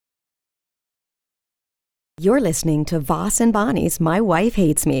You're listening to Voss and Bonnie's My Wife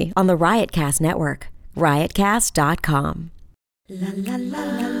Hates Me on the Riotcast Network. Riotcast.com. La la la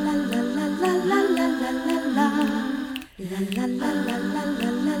la la la la la la la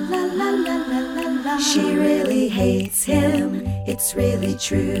la. She really hates him, it's really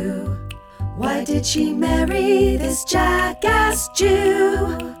true. Why did she marry this jackass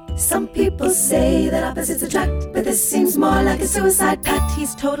Jew? Some people say that opposites attract, but this seems more like a suicide pact.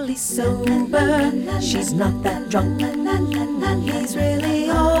 He's totally sober, she's not that drunk. He's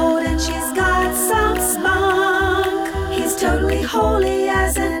really old and she's got some spunk. He's totally holy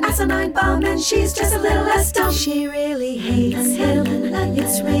as an asinine bomb, and she's just a little less dumb. She really hates him,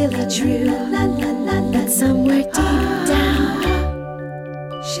 it's really true. But somewhere deep down,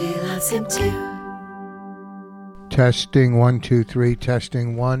 she loves him too. Testing 1 2 3.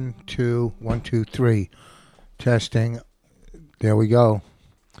 Testing 1 2 1 2 3. Testing. There we go.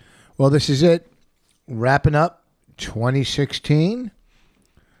 Well, this is it. Wrapping up 2016.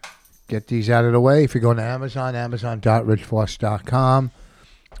 Get these out of the way. If you're going to Amazon, amazon.richvoss.com.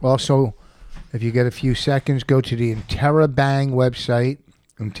 Also, if you get a few seconds, go to the Interrobang website.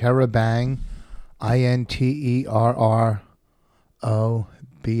 Interrobang. INTERROBANG.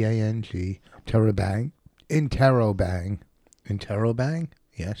 Interrobang. Interrobang,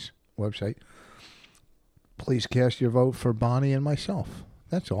 yes, website. Please cast your vote for Bonnie and myself.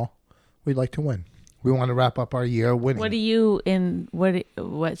 That's all. We'd like to win. We want to wrap up our year winning.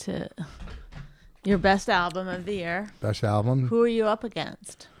 What's it? Your best album of the year? Best album? Who are you up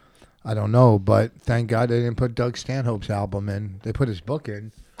against? I don't know, but thank God they didn't put Doug Stanhope's album in. They put his book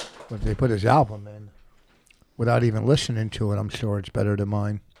in, but they put his album in without even listening to it. I'm sure it's better than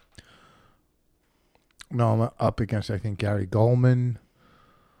mine. No, I'm up against, I think, Gary Goldman,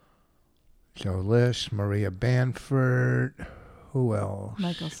 Joe List, Maria Bamford. Who else?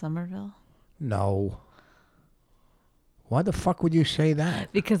 Michael Somerville? No. Why the fuck would you say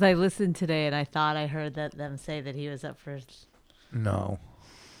that? Because I listened today and I thought I heard them say that he was up first. No.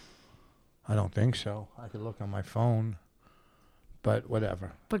 I don't think so. I could look on my phone. But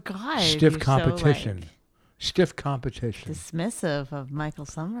whatever. But God, Stiff competition. Stiff competition. Dismissive of Michael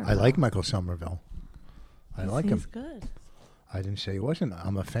Somerville. I like Michael Somerville. I like him. He's good. I didn't say he wasn't.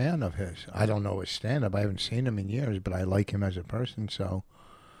 I'm a fan of his. I don't know his stand-up. I haven't seen him in years, but I like him as a person. So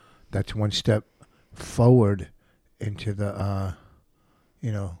that's one step forward into the,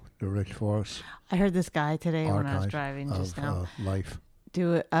 the Rich Voss. I heard this guy today when I was driving just now. Life.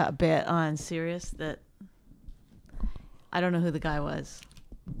 Do a bit on Sirius that I don't know who the guy was,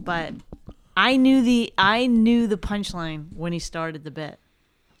 but I knew the punchline when he started the bit.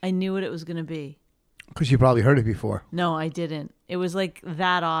 I knew what it was going to be. Because you probably heard it before. No, I didn't. It was like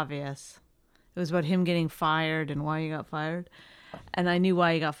that obvious. It was about him getting fired and why he got fired. And I knew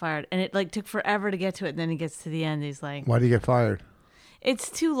why he got fired. And it took forever to get to it. And then he gets to the end. He's like, why did he get fired? It's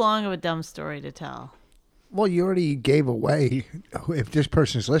too long of a dumb story to tell. Well, you already gave away. If this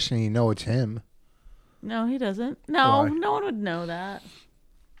person's listening, you know it's him. No, he doesn't. No, Why? No one would know that.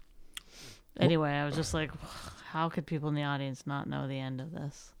 Anyway, I was just like, how could people in the audience not know the end of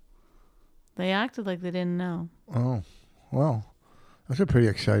this? They acted like they didn't know. Oh, well, that's a pretty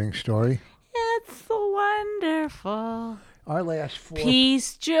exciting story. It's wonderful. Our last 4.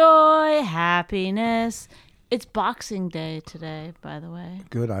 Peace, joy, happiness. It's Boxing Day today, by the way.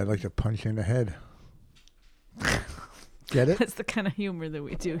 Good. I'd like to punch you in the head. Get it? That's the kind of humor that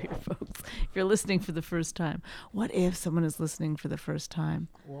we do here, folks. If you're listening for the first time. What if someone is listening for the first time?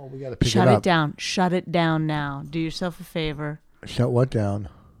 Well, we got to pick Shut it up. it down. Shut it down now. Do yourself a favor. Shut what down?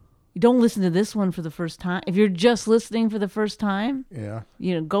 You don't listen to this one for the first time. If you're just listening for the first time, yeah,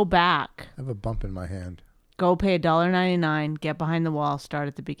 go back. I have a bump in my hand. Go pay $1.99, get behind the wall, start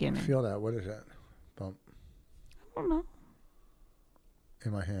at the beginning. I feel that. What is that? Bump. I don't know.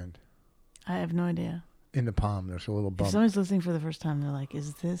 In my hand. I have no idea. In the palm, there's a little bump. If someone's listening for the first time, they're like,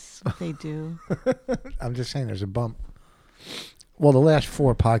 is this what they do? I'm just saying there's a bump. Well, the last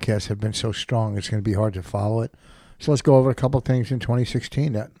 4 podcasts have been so strong, it's going to be hard to follow it. So let's go over a couple things in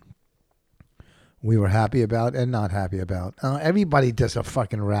 2016 that we were happy about and not happy about. Everybody does a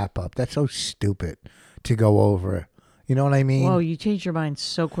fucking wrap-up. That's so stupid to go over. You know what I mean? Whoa, you changed your mind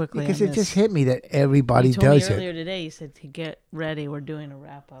so quickly. Because it just hit me that everybody does it. Earlier today, you said to get ready, we're doing a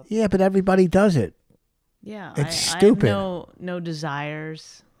wrap-up. Yeah, but everybody does it. Yeah, it's stupid. I have no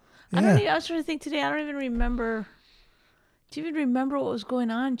desires. Yeah. I was trying to think today. I don't even remember. Do you even remember what was going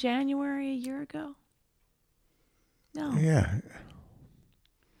on January a year ago? No. Yeah.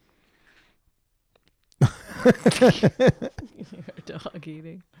 Your dog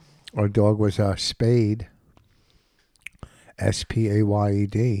eating. Our dog was Spade.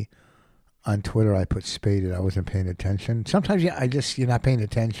 Spayed. On Twitter, I put spaded. I wasn't paying attention. Sometimes you're not paying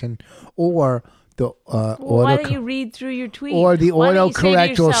attention, or the why don't you read through your tweet? or the Why don't you say to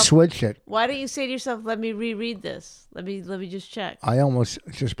autocorrect will yourself, switch it. Why don't you say to yourself, "Let me reread this. Let me just check." I almost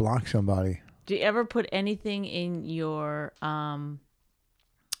just blocked somebody. Do you ever put anything in your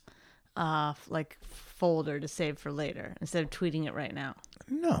like folder to save for later instead of tweeting it right now?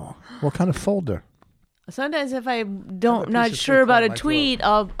 No. What kind of folder? Sometimes if I a not piece of sure fruit about caught a in my tweet,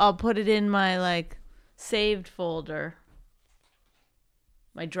 I'll put it in my like saved folder,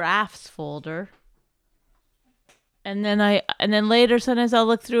 my drafts folder, and then later sometimes I'll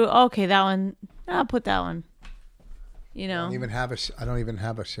look through. Okay, that one. I'll put that one. You know, I don't even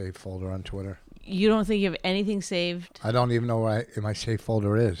have a save folder on Twitter. you don't think you have anything saved? I don't even know where my save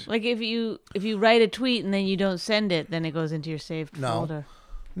folder is. Like if you write a tweet and then you don't send it, then it goes into your saved folder.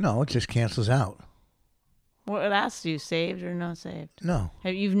 No, it just cancels out. Well, it asks you saved or not saved. No.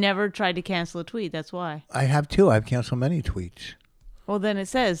 You've never tried to cancel a tweet. That's why. I have too. I've canceled many tweets. Well, then it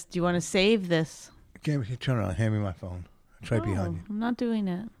says, "Do you want to save this?" Jamie, turn around. Hand me my phone. It's right behind you. I'm not doing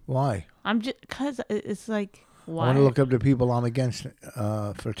it. Why? I'm just because it's like why? I want to look up the people I'm against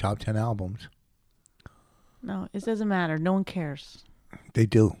for top 10 albums. No, it doesn't matter. No one cares. They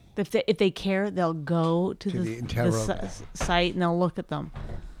do. If they care, they'll go to the site and they'll look at them.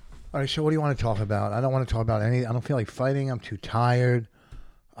 All right, so what do you want to talk about? I don't want to talk about any. I don't feel like fighting. I'm too tired.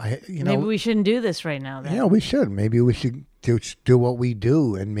 Maybe we shouldn't do this right now. Then. Yeah, we should. Maybe we should do what we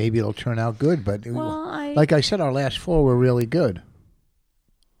do, and maybe it'll turn out good. But like I said, our last 4 were really good.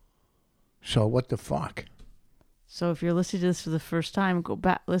 So what the fuck? So if you're listening to this for the first time, go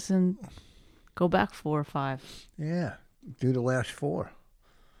back, listen, go back 4 or 5. Yeah, do the last 4.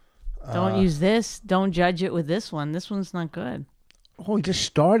 Don't use this. Don't judge it with this one. This one's not good. Oh, we just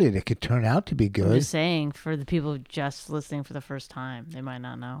started. It could turn out to be good. I'm just saying, for the people just listening for the first time, they might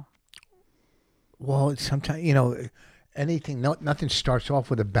not know. Well, sometimes, nothing starts off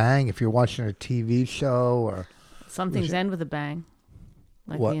with a bang if you're watching a TV show or... Some things end with a bang,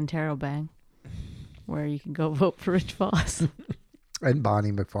 like what? the Intero bang, where you can go vote for Rich Voss. And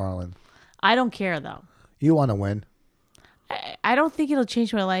Bonnie McFarlane. I don't care, though. You want to win. I don't think it'll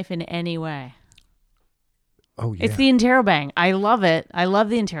change my life in any way. Oh, yeah. It's the Interrobang. I love it. I love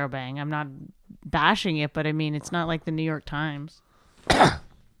the Interrobang. I'm not bashing it, but I mean, it's not like the New York Times. You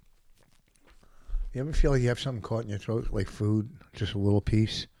ever feel like you have something caught in your throat, like food, just a little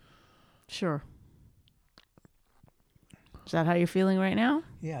piece? Sure. Is that how you're feeling right now?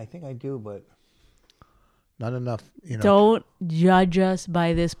 Yeah, I think I do, but not enough. Don't judge us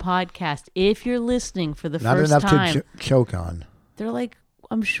by this podcast. If you're listening for the not first enough time, to choke on. They're like,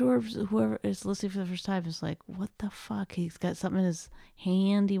 I'm sure whoever is listening for the first time is like, what the fuck? He's got something in his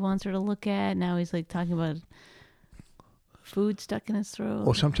hand he wants her to look at. Now he's like talking about food stuck in his throat.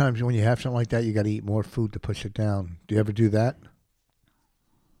 Well, sometimes when you have something like that, you got to eat more food to push it down. Do you ever do that?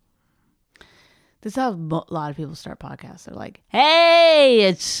 This is how a lot of people start podcasts. They're like, hey,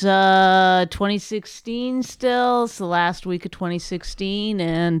 it's 2016 still. It's the last week of 2016.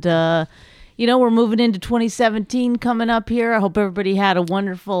 And, we're moving into 2017 coming up here. I hope everybody had a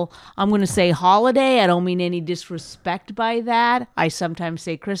wonderful, I'm going to say holiday. I don't mean any disrespect by that. I sometimes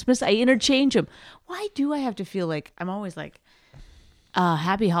say Christmas. I interchange them. Why do I have to feel like, I'm always like,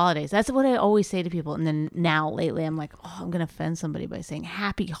 happy holidays. That's what I always say to people. And then now lately I'm like, I'm going to offend somebody by saying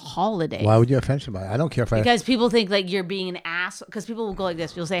happy holidays. Why would you offend somebody? I don't care if because people think like you're being an ass. Because people will go like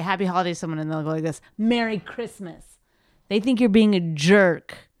this. You'll say happy holidays to someone and they'll go like this. Merry Christmas. They think you're being a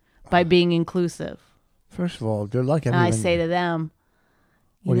jerk by being inclusive. First of all, they're like and I say to them,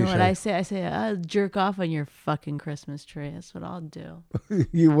 you know what I say? I say, I'll jerk off on your fucking Christmas tree. That's what I'll do.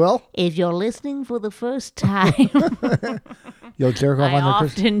 You will? If you're listening for the first time. You'll jerk off on the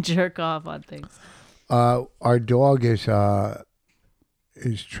Christmas? I often jerk off on things. Our dog is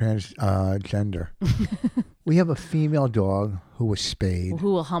transgender. We have a female dog who was spayed.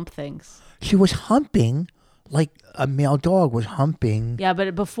 Who will hump things. She was humping like a male dog was humping. Yeah,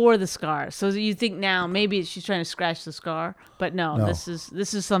 but before the scar. So you think now maybe she's trying to scratch the scar, but no. This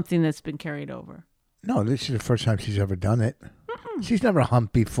is something that's been carried over. No, this is the first time she's ever done it. She's never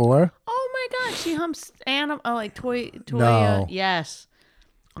humped before. Oh my God, she humps like toy. No. Yes,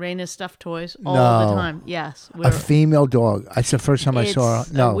 Raina's stuffed toys all the time. Yes, a female dog. That's the first time I saw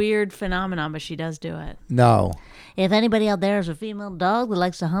her. No, a weird phenomenon, but she does do it. No. If anybody out there is a female dog that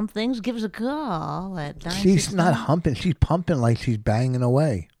likes to hump things, give us a call at 969. She's not humping. She's pumping like she's banging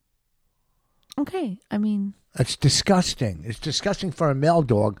away. Okay, I mean. It's disgusting. It's disgusting for a male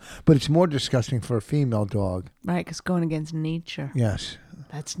dog, but it's more disgusting for a female dog. Right, because going against nature. Yes.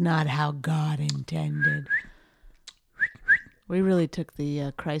 That's not how God intended. We really took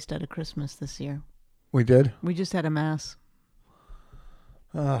the Christ out of Christmas this year. We did. We just had a mass.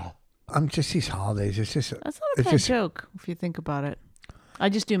 I'm just these holidays. It's just. That's not a bad joke if you think about it. I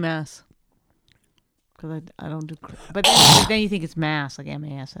just do mass because I don't do. But then you think it's mass, like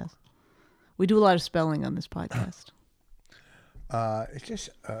MASS. We do a lot of spelling on this podcast.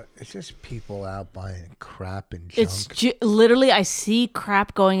 It's just people out buying crap and junk. It's literally I see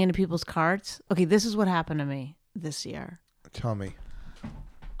crap going into people's carts. Okay, this is what happened to me this year. Tell me.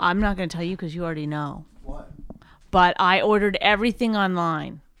 I'm not going to tell you because you already know. What? But I ordered everything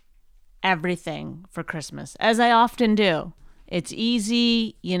online. Everything for Christmas, as I often do. It's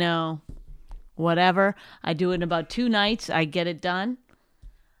easy, whatever. I do it in about 2 nights. I get it done.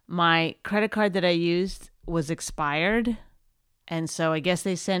 My credit card that I used was expired. And so I guess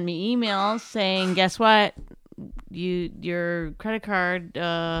they sent me emails saying, guess what? Your credit card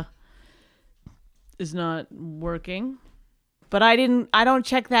is not working. But I don't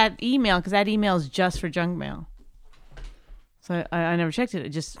check that email because that email is just for junk mail. So I never checked it. It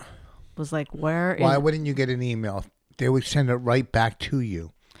just was like, why wouldn't you get an email? They would send it right back to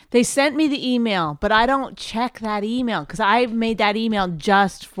you. They sent me the email, but I don't check that email because I made that email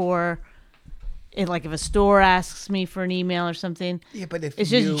just for it. Like if a store asks me for an email or something, yeah, but if it's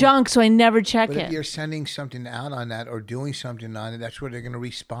just junk, so I never check but it. If you're sending something out on that or doing something on it, that's what they're going to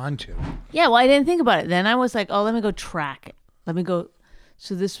respond to. Yeah, well, I didn't think about it. Then I was like, oh, let me go track it. Let me go.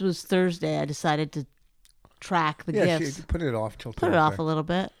 So this was Thursday. I decided to track the gifts. So put it off till Thursday. Put it off a little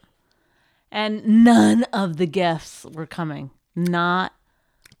bit. And none of the gifts were coming. Not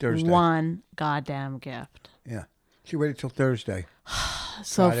Thursday. One goddamn gift. Yeah. She waited till Thursday.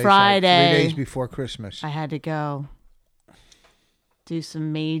 So Friday. 3 days before Christmas. I had to go do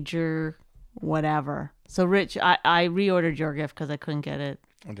some major whatever. So Rich, I reordered your gift because I couldn't get it.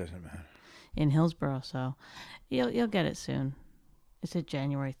 It doesn't matter. In Hillsborough, so you'll get it soon. It's at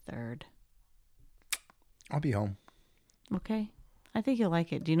January 3rd. I'll be home. Okay. I think you'll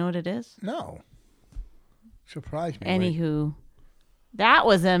like it. Do you know what it is? No. Surprise me. Anywho, that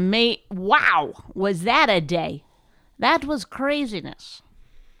was wow. Was that a day? That was craziness.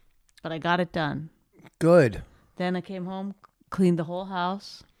 But I got it done. Good. Then I came home, cleaned the whole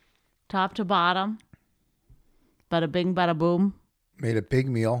house, top to bottom. Bada bing, bada boom. Made a big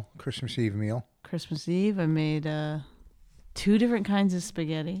meal, Christmas Eve meal. Christmas Eve, I made 2 different kinds of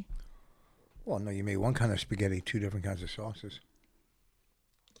spaghetti. Well, no, you made one kind of spaghetti, 2 different kinds of sauces.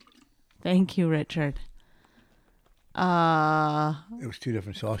 Thank you, Richard. It was 2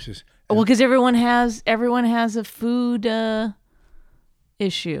 different sauces. Well, because everyone has a food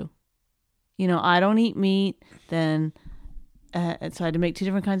issue. I don't eat meat. Then, so I had to make 2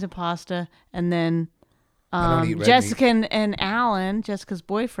 different kinds of pasta, and then Jessica and Alan, Jessica's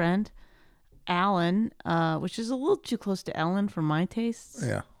boyfriend, Alan, which is a little too close to Ellen for my tastes.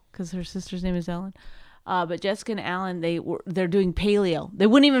 Yeah, because her sister's name is Ellen. But Jessica and Alan, they're doing paleo. They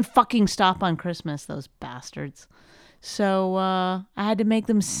wouldn't even fucking stop on Christmas, those bastards. So I had to make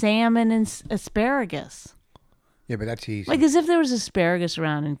them salmon and asparagus. Yeah, but that's easy. Like as if there was asparagus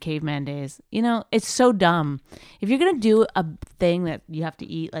around in caveman days. It's so dumb. If you're going to do a thing that you have to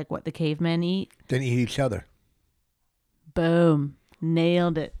eat like what the cavemen eat. Then eat each other. Boom.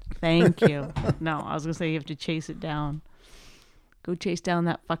 Nailed it. Thank you. No, I was going to say you have to chase it down. Go chase down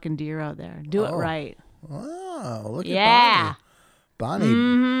that fucking deer out there. Do it right. Oh, look at Bonnie.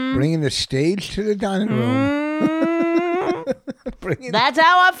 Bonnie bringing the stage to the dining room. That's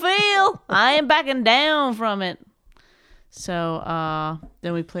how I feel. I ain't backing down from it. So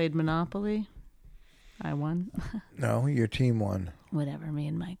then we played Monopoly. I won. No, your team won. Whatever, me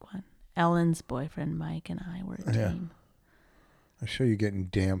and Mike won. Ellen's boyfriend Mike and I were a team. I'm sure you're getting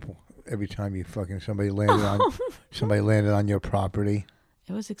damp every time you fucking somebody landed on your property.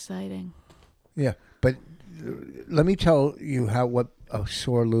 It was exciting. Yeah, but let me tell you what a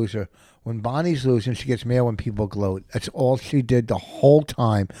sore loser. When Bonnie's losing, she gets mad when people gloat. That's all she did the whole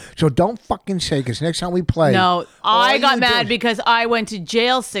time. So don't fucking say, because next time we play... No, I got mad because I went to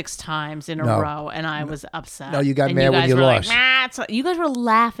jail 6 times in a row, and I was upset. No, you got mad when you lost. Like, you guys were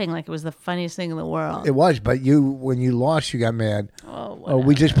laughing like it was the funniest thing in the world. It was, but when you lost, you got mad. Oh,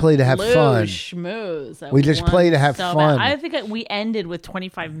 we just play to have fun. Schmooze. We just play to have fun. I think we ended with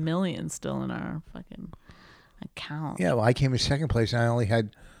 $25 million still in our fucking account. Yeah, well, I came in second place, and I only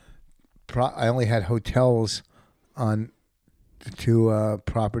had hotels on the 2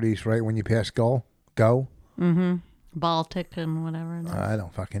 properties right when you pass Go. Mm-hmm. Baltic and whatever it is. I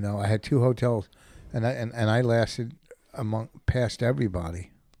don't fucking know. I had 2 hotels, and I lasted past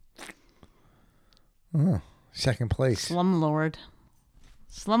everybody. Second place. Slumlords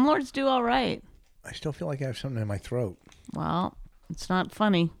do all right. I still feel like I have something in my throat. Well, it's not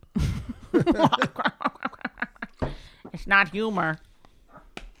funny. It's not humor.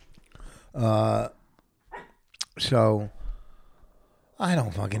 So I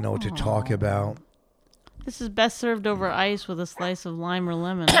don't fucking know what to talk about. This is best served over ice with a slice of lime or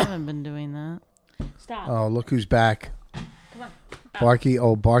lemon. I haven't been doing that. Stop. Oh, look who's back. Come on. Barky,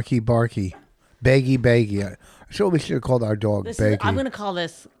 Barky. Baggy. That's what we should have called our dog, Baggy. I'm going to call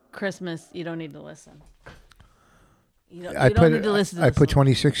this Christmas. You don't need to listen. You don't need to listen to I this put one.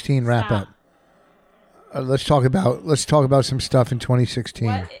 2016 wrap Stop. up. Let's talk about some stuff in 2016.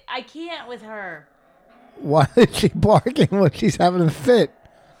 What? I can't with her. Why is she barking when she's having a fit?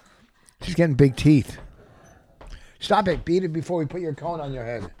 She's getting big teeth. Stop it. Beat it before we put your cone on your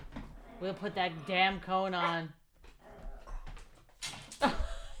head. We'll put that damn cone on.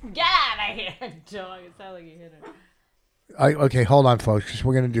 Get out of here, dog. It sounded like you hit her. Okay, hold on, folks, because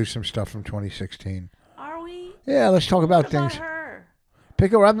we're going to do some stuff from 2016. Are we? Yeah, let's talk about What things. about her?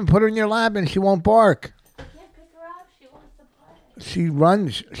 Pick her up and put her in your lap, and she won't bark. I can't pick her up. She wants to play. She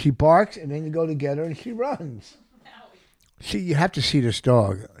runs. She barks, and then you go to get her, and she runs. You have to see this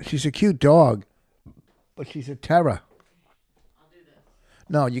dog. She's a cute dog, but she's a terror. I'll do this.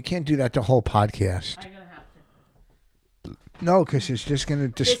 No, you can't do that the whole podcast. I'm gonna have to. No, because it's just going to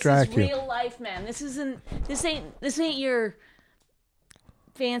distract This is you. real life, man. This ain't your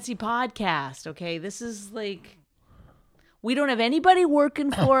fancy podcast, okay? This is like, we don't have anybody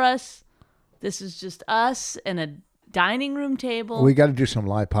working for us. This is just us and a dining room table We got to do some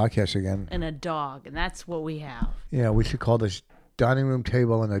live podcasts again. and a dog, and that's what we have. Yeah, we should call this dining room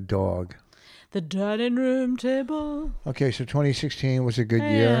table and a dog. The dining room table Okay, so 2016 was a good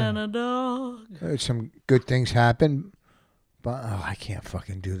and year. a dog. Some good things happened, but I can't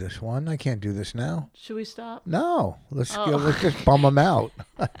fucking do this one. I can't do this now. Should we stop? No, let's just bum them out.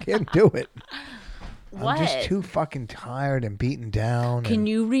 I can't do it. What? I'm just too fucking tired and beaten down. Can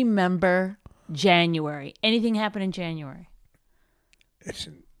you remember January? Anything happened in January? It's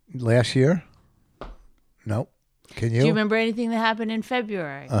last year? Nope. Can you? Do you remember anything that happened in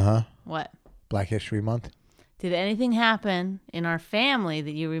February? Uh-huh. What? Black History Month. Did anything happen in our family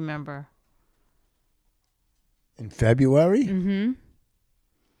that you remember? In February? Mm-hmm.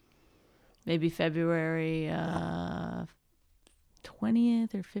 Maybe February 20th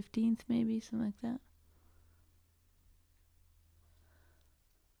or 15th, maybe, something like that.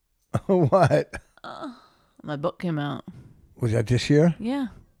 What? My book came out. Was that this year? Yeah.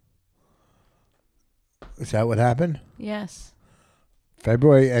 Is that what happened? Yes.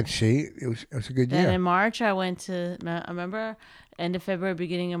 February, and see, it was a good Then year. in March, I went to, I remember, end of February,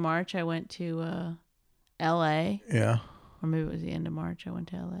 beginning of March, I went to L.A. Yeah. Or maybe it was the end of March, I went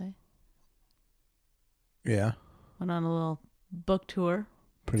to L.A. Yeah. Went on a little book tour.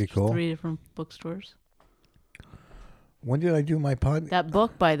 Pretty cool. 3 different bookstores. When did I do my pod? That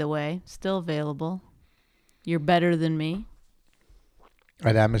book, by the way, still available. You're Better Than Me.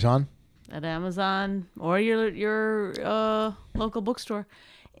 At Amazon? At Amazon or your local bookstore.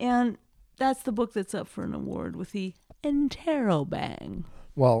 And that's the book that's up for an award with the Interrobang.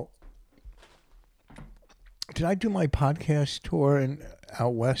 Well, did I do my podcast tour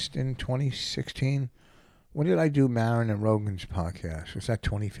out west in 2016? When did I do Maron and Rogan's podcast? Was that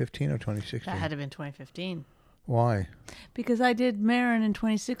 2015 or 2016? That had to have been 2015. Why? Because I did Marin in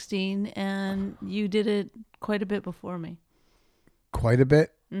 2016 and you did it quite a bit before me. Quite a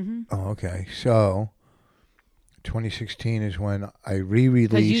bit? Mm-hmm. Oh, okay. So, 2016 is when I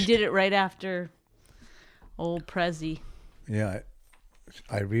re-released. Because you did it right after old Prezi. Yeah.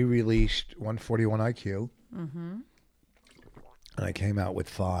 I re-released 141 IQ. Mm-hmm. And I came out with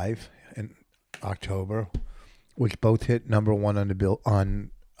 5 in October, which both hit number 1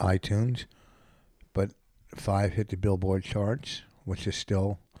 on iTunes, but 5 hit the Billboard charts, which is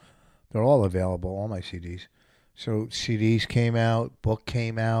still, they're all available, all my CDs. So CDs came out, book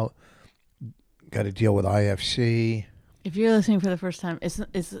came out, got to deal with IFC. If you're listening for the first time, it's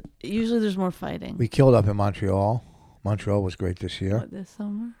usually there's more fighting. We killed up in Montreal. Montreal was great this year. What, this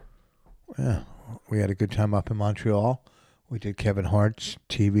summer? Yeah, we had a good time up in Montreal. We did Kevin Hart's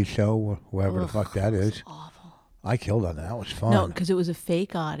TV show, whoever the fuck that is. Awful. I killed on that. It was fun. No, because it was a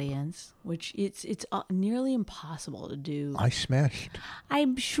fake audience, which it's nearly impossible to do. I smashed.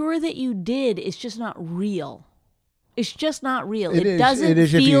 I'm sure that you did. It's just not real. It's just not real. It is. Doesn't It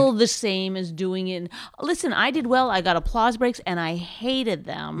is if feel you- the same as doing it. Listen, I did well. I got applause breaks, and I hated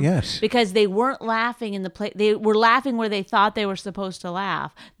them. Yes. Because they weren't laughing in the place. They were laughing where they thought they were supposed to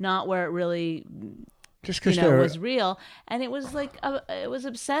laugh, not where it really Just because was real. And it was like, it was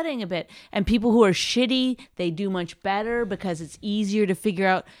upsetting a bit. And people who are shitty, they do much better because it's easier to figure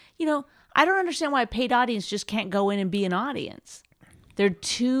out, I don't understand why a paid audience just can't go in and be an audience. They're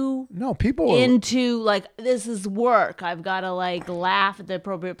too No, people into like, this is work. I've got to like laugh at the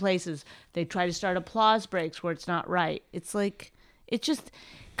appropriate places. They try to start applause breaks where it's not right. It's like, it's just,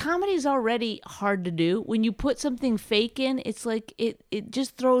 comedy is already hard to do. When you put something fake in, it's like, it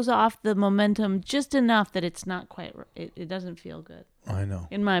just throws off the momentum just enough that it's not quite, it doesn't feel good. I know.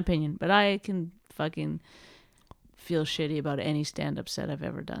 In my opinion. But I can fucking feel shitty about any stand-up set I've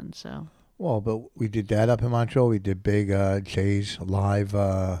ever done, so. Well, but we did that up in Montreal. We did Big Jay's live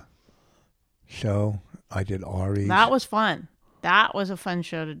show. I did Ari's. That was fun. That was a fun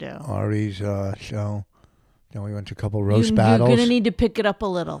show to do. Ari's show. Then we went to a couple roast battles. You're going to need to pick it up a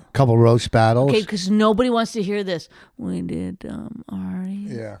little. Couple roast battles. Okay, because nobody wants to hear this. We did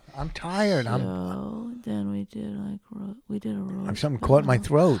Ari's Yeah, I'm tired. show. Then we did a roast. Something caught in my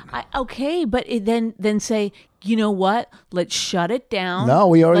throat. Okay, but then say, you know what? Let's shut it down. No,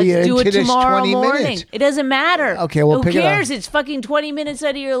 we already Let's do into it this tomorrow 20 morning. minutes. It doesn't matter. Okay, we'll Who pick it up. cares? It's fucking 20 minutes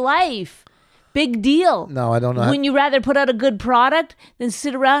out of your life. Big deal. No, I don't know. Wouldn't you rather put out a good product than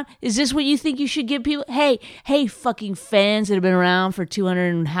sit around? Is this what you think you should give people? Hey, fucking fans that have been around for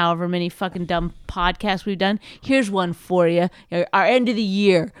 200 and however many fucking dumb podcasts we've done. Here's one for you. Our end of the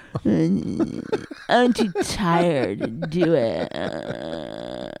year. I'm too tired to do it.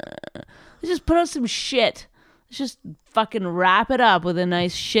 Let's just put out some shit. Let's just fucking wrap it up with a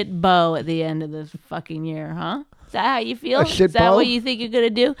nice shit bow at the end of the fucking year, huh? Is that how you feel? A shit Is that bow? what you think you're gonna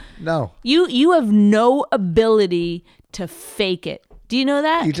do? No. You have no ability to fake it. Do you know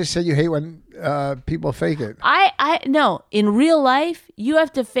that? You just said you hate when people fake it. I no. In real life, you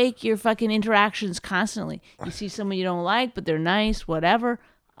have to fake your fucking interactions constantly. You see someone you don't like, but they're nice, whatever.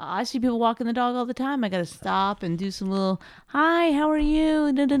 I see people walking the dog all the time. I gotta stop and do some little hi, how are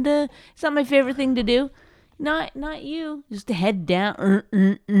you? Da, da, da. It's not my favorite thing to do. Not you. Just head down,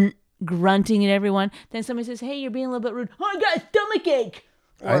 grunting at everyone. Then somebody says, "Hey, you're being a little bit rude." "Oh, I got a stomach ache."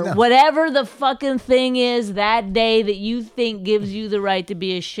 I Or know. whatever the fucking thing is that day that you think gives you the right to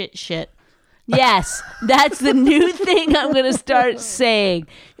be a shit. Yes, that's the new thing I'm going to start saying.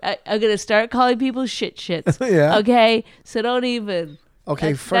 I'm going to start calling people shits. Yeah. Okay? So don't even.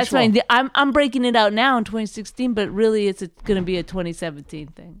 Okay, That's first of all. fine. I'm breaking it out now in 2016, but really it's going to be a 2017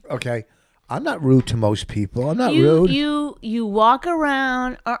 thing. Okay. I'm not rude to most people. I'm not rude. You walk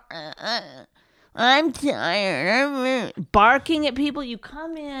around. I'm tired. Barking at people. You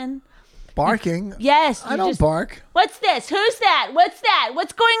come in. Barking? Yes. I you don't just, bark. What's this? Who's that? What's that?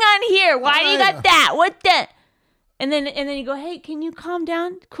 What's going on here? Why do you got that? What the? And then you go, hey, can you calm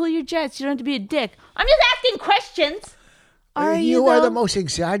down? Cool your jets. You don't have to be a dick. I'm just asking questions. Are You are though? the most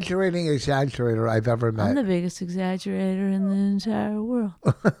exaggerating exaggerator I've ever met. I'm the biggest exaggerator in the entire world.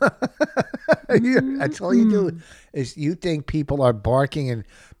 That's all you do is you think people are barking, and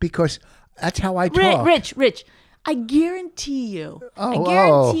because that's how I talk. Rich, I guarantee you. I Oh,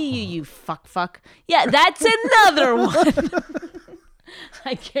 guarantee you fuck. Yeah, that's another one.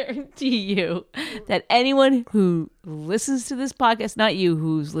 I guarantee you that anyone who listens to this podcast, not you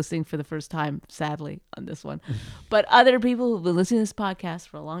who's listening for the first time, sadly, on this one, but other people who've been listening to this podcast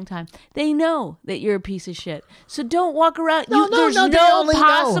for a long time, they know that you're a piece of shit. So don't walk around. There's they no only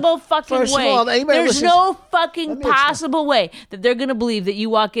possible know. fucking First of way. all, anybody There's listens- no Let fucking me explain. possible way that they're going to believe that you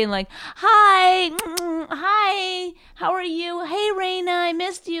walk in like, hi, how are you? Hey, Raina, I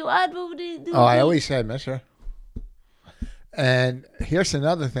missed you. Oh, I always said, mister. And here's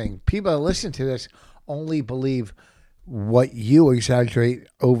another thing. People that listen to this only believe what you exaggerate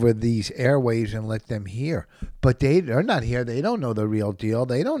over these airwaves and let them hear. But they're not here. They don't know the real deal.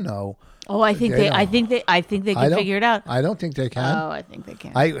 They don't know. Oh, I think they can don't- figure it out. I don't think they can. Oh, I think they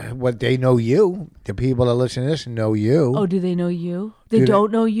can. What they know you. The people that listen to this know you. Oh, do they know you? They Do they-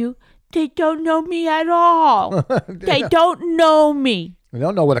 don't know you? They don't know me at all. They don't know me. They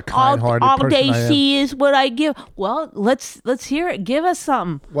don't know what a kind-hearted all person they I am. see is what I give. Well, let's hear it. Give us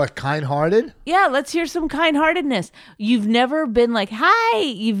something. What, kind-hearted? Yeah, let's hear some kind-heartedness. You've never been like, hi.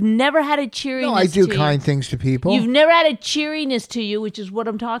 You've never had a cheeriness No, I do to kind you. things to people. You've never had a cheeriness to you, which is what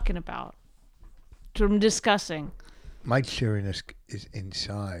I'm talking about. From discussing. My cheeriness is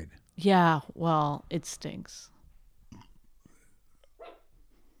inside. Yeah, well, it stinks.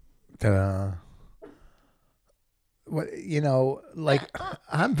 What like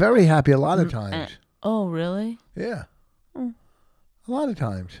I'm very happy a lot of times. Oh, really? Yeah, a lot of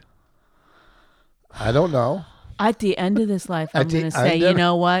times. I don't know. At the end of this life, I'm At the going to say, end you of-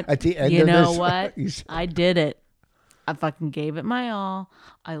 know what? at the end you of know this- what? you s- I did it. I fucking gave it my all.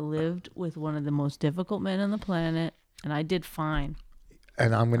 I lived with one of the most difficult men on the planet, and I did fine.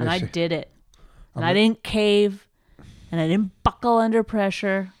 And I'm And gonna I say, did it. And I didn't cave, and I didn't buckle under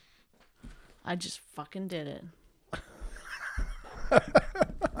pressure. I just fucking did it.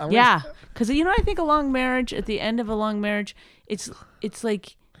 Yeah, because I think a long marriage, at the end of a long marriage, it's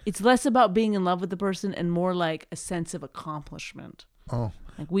like it's less about being in love with the person and more like a sense of accomplishment. Oh,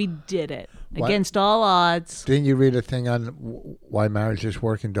 like we did it against all odds. Didn't you read a thing on why marriages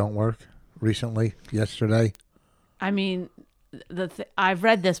work and don't work recently? Yesterday. I mean, I've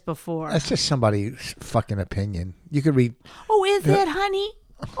read this before. That's just somebody's fucking opinion. You could read. Oh, is it, honey?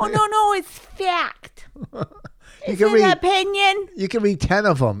 Oh no, it's fact. You Is can it read opinion? You can read 10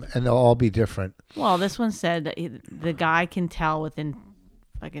 of them, and they'll all be different. Well, this one said that the guy can tell within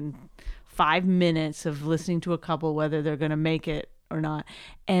fucking 5 minutes of listening to a couple whether they're going to make it or not.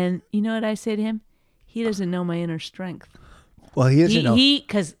 And you know what I say to him? He doesn't know my inner strength. Well, he doesn't know.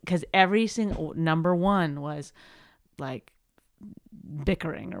 Because every single number one was like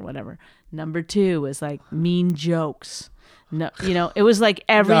bickering or whatever. Number two was like mean jokes. No, it was like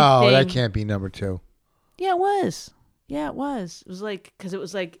everything. No, that can't be number two. Yeah, it was. It was like, because it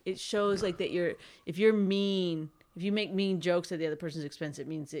was like, it shows like that if you're mean, if you make mean jokes at the other person's expense, it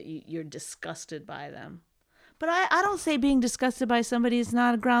means that you're disgusted by them. But I don't say being disgusted by somebody is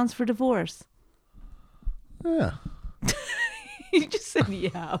not a grounds for divorce. Yeah. You just said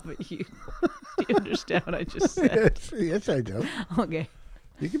yeah, but do you understand what I just said? Yes, I do. Okay.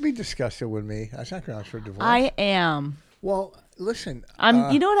 You can be disgusted with me. That's not grounds for divorce. I am. Well, listen.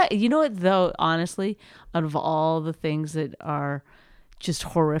 You know what though, honestly, out of all the things that are just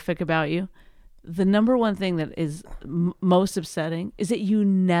horrific about you, the number one thing that is most upsetting is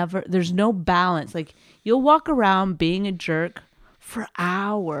that there's no balance. Like you'll walk around being a jerk for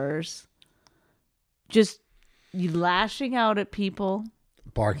hours, just you lashing out at people,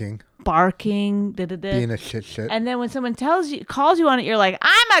 barking, being a shit. And then when someone calls you on it, you're like,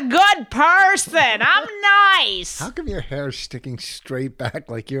 I'm a good person. I'm nice. How come your hair's sticking straight back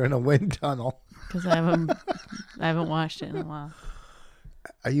like you're in a wind tunnel? Because I haven't washed it in a while.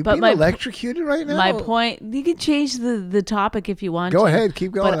 Are you being electrocuted right now? My point, you can change the topic if you want to. Go ahead,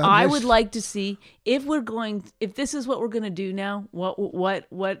 keep going. But I would like to see if this is what we're going to do now, what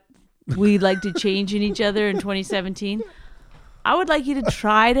we'd like to change in each other in 2017. I would like you to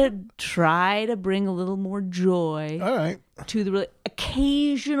try to bring a little more joy. All right. To the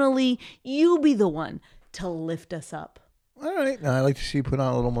occasionally you be the one to lift us up. All right. Now I'd like to see you put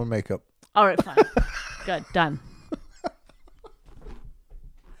on a little more makeup. All right, fine. Good, done.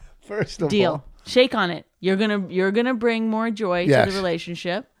 First of Deal. all, shake on it. You're gonna bring more joy to the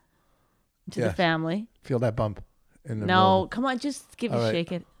relationship, to the family. Feel that bump in the No, come on, just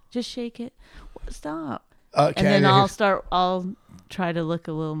shake it. Just shake it. Stop. And then I'll try to look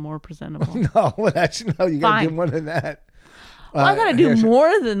a little more presentable. You gotta do more than that. Well, I gotta do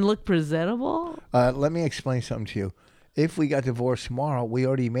more than look presentable. Let me explain something to you. If we got divorced tomorrow, we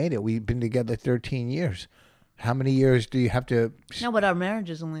already made it. We've been together 13 years. How many years do you have to? No, but our marriage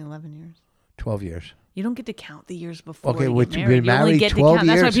is only 11 years. 12 years. You don't get to count the years before okay, you get married. Been married 12 years.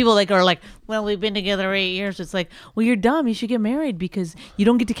 That's why people are like, well, we've been together 8 years. It's like, well, you're dumb. You should get married because you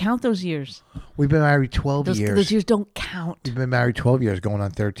don't get to count those years. We've been married 12 years. Those years don't count. We've been married 12 years, going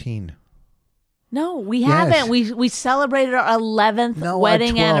on 13. No, we haven't. We celebrated our 11th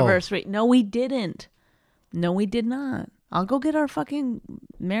wedding anniversary. No, we didn't. No, we did not. I'll go get our fucking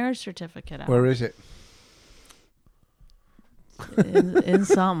marriage certificate out. Where is it? In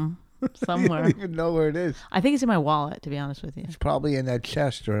somewhere. You don't even know where it is. I think it's in my wallet, to be honest with you. It's probably in that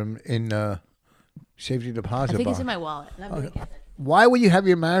chest or in safety deposit box. I think it's in my wallet. Why would you have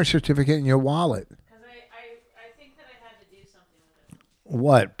your marriage certificate in your wallet? Because I think that I had to do something with it.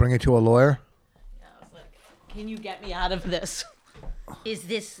 What? Bring it to a lawyer? Yeah, I was like, can you get me out of this? Is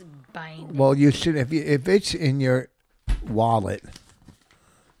this binding? Well, you should. If it's in your wallet,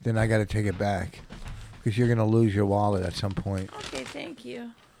 then I got to take it back because you're going to lose your wallet at some point. Okay, thank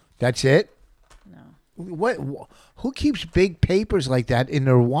you. That's it? No. What? Who keeps big papers like that in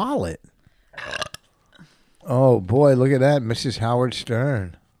their wallet? Oh boy, look at that, Mrs. Howard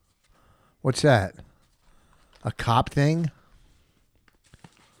Stern. What's that? A cop thing?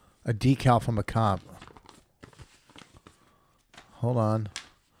 A decal from a cop. Hold on.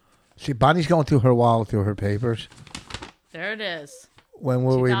 See, Bonnie's going through her wallet, through her papers. There it is. When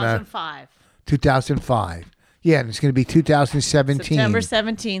were we married? 2005. 2005. Yeah, and it's going to be 2017. September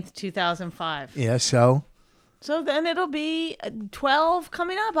 17th, 2005. Yeah, so? So then it'll be 12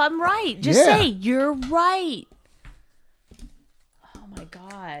 coming up. I'm right. Just say, you're right. Oh, my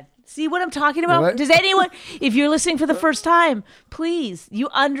God. See what I'm talking about? What? Does anyone, if you're listening for the first time, please, you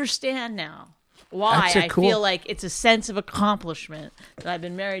understand now why I feel like it's a sense of accomplishment that I've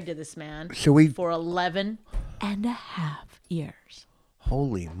been married to this man for 11 and a half years.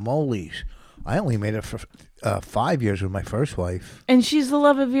 Holy molies. I only made it for 5 years with my first wife. And she's the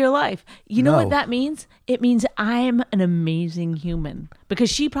love of your life. You know No. what that means? It means I'm an amazing human. Because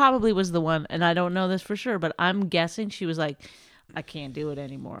she probably was the one, and I don't know this for sure, but I'm guessing she was like, I can't do it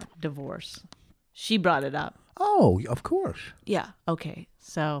anymore. Divorce. She brought it up. Oh, of course. Yeah. Okay.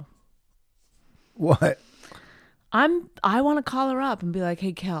 So What? I want to call her up and be like,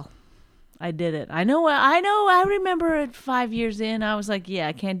 hey, Kel, I did it. I know. I remember it 5 years in. I was like, yeah,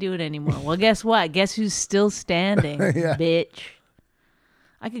 I can't do it anymore. Well, guess what? Guess who's still standing, Yeah. bitch?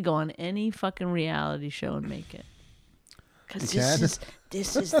 I could go on any fucking reality show and make it. Because You can?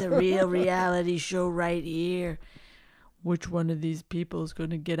 this is the real reality show right here. Which one of these people is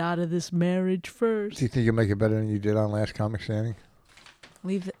going to get out of this marriage first? Do you think you'll make it better than you did on Last Comic Standing?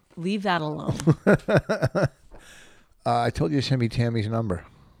 Leave that alone. I told you to send me Tammy's number.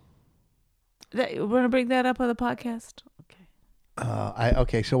 We're going to bring that up on the podcast? Okay.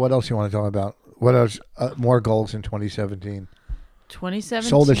 Okay, so what else you want to talk about? What else? More goals in 2017. 2017.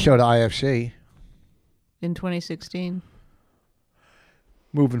 Sold the show to IFC. In 2016.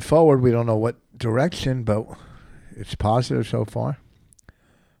 Moving forward, we don't know what direction, but it's positive so far.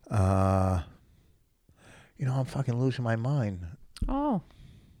 I'm fucking losing my mind. Oh.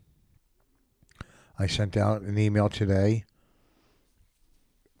 I sent out an email today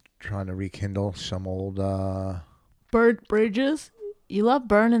trying to rekindle some old... Burnt bridges? You love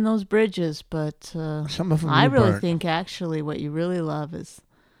burning those bridges, but some of them I you really burnt. think actually what you really love is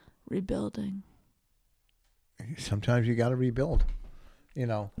rebuilding. Sometimes you got to rebuild.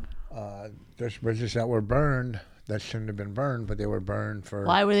 There's bridges that were burned that shouldn't have been burned, but they were burned for...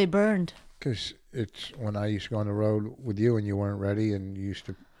 Why were they burned? Because it's when I used to go on the road with you and you weren't ready and you used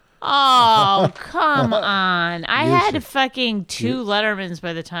to... Oh, come on. I You had should- fucking two Lettermans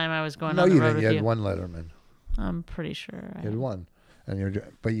by the time I was going No, on the you road didn't. You with had you. one Letterman. I'm pretty sure. You had one.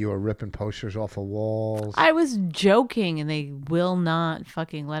 But you were ripping posters off of walls. I was joking, and they will not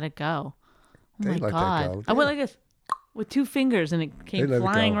fucking let it go. Oh They my let that God. go. I went like this with two fingers, and it came They let it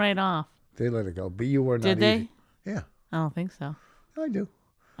flying go. right off. They let it go. But you were not Did they? easy. Yeah, I don't think so. I do.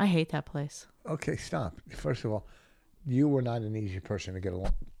 I hate that place. Okay, stop. First of all, you were not an easy person to get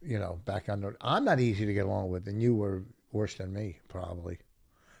along, back on the... I'm not easy to get along with, and you were worse than me, probably.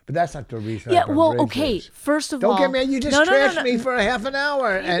 But that's not the reason. Yeah, I burned well, bridges. okay. First of Don't all, get me. You just no, trashed me for a half an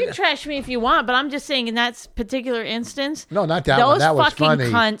hour. You can trash me if you want, but I'm just saying in that particular instance. No, not that those one. That was fucking funny.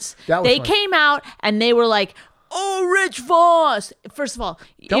 cunts. That was They funny. came out and they were like, "Oh, Rich Voss." First of all,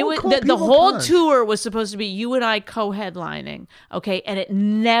 Don't call the people whole cunts. tour was supposed to be you and I co-headlining, okay? And it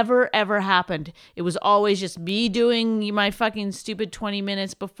never ever happened. It was always just me doing my fucking stupid 20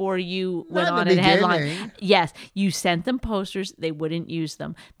 minutes before you went Not on in the and headline. beginning. Yes, you sent them posters. They wouldn't use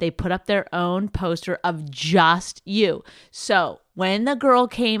them. They put up their own poster of just you. So when the girl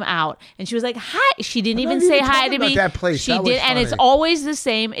came out and she was like, "Hi," she didn't I'm even not say even hi talking to me. about that place. She That was did, and it's funny. always the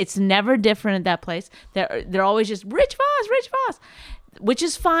same. It's never different at that place. They're always just Rich Voss, which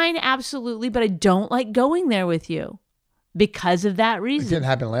is fine, absolutely. But I don't like going there with you because of that It reason. didn't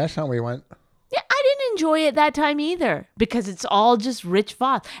happen last time we went. Yeah, I didn't enjoy it that time either because it's all just Rich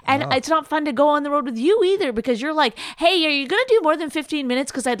Voss. And it's not fun to go on the road with you either because you're like, hey, are you going to do more than 15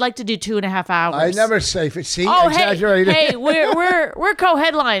 minutes? Because I'd like to do 2.5 hours. I never say. See, Oh, exaggerated. hey, we're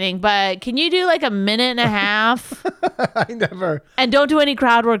co-headlining, but can you do like a minute and a half? I never. And don't do any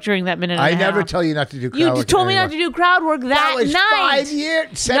crowd work during that minute and I a half. never tell you not to do crowd You work just told me anymore. not to do crowd work that That was night.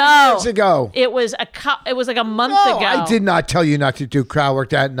 7 years ago. It was like a month No, ago. I did not tell you not to do crowd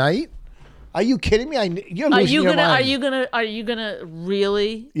work that night. Are you kidding me? You're losing Are you your gonna? mind. Are you gonna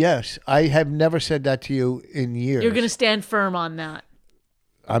really? Yes, I have never said that to you in years. You're gonna stand firm on that.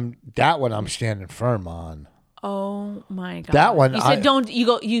 That one I'm standing firm on. Oh my God. That one, You said don't.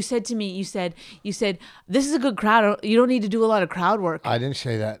 You said to me. You said this is a good crowd. You don't need to do a lot of crowd work. I didn't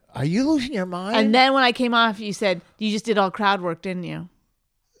say that. Are you losing your mind? And then when I came off, you said you just did all crowd work, didn't you?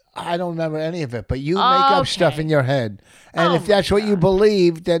 I don't remember any of it, but you make up stuff Okay. in your head. And Oh if that's what you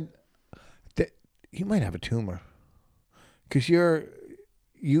believe, then you might have a tumor. Because you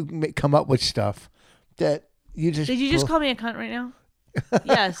may come up with stuff that you just... Did you just call me a cunt right now?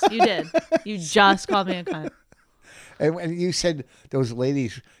 Yes, you did. You just called me a cunt. And when you said those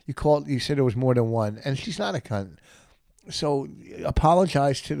ladies, you said there was more than one, and she's not a cunt. So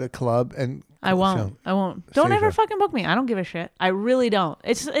apologize to the club and... I won't. Don't Save ever her. fucking book me. I don't give a shit. I really don't.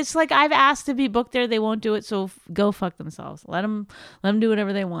 It's like I've asked to be booked there. They won't do it. So go fuck themselves. Let them do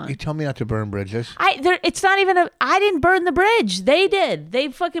whatever they want. You tell me not to burn bridges. It's not even I didn't burn the bridge. They did. They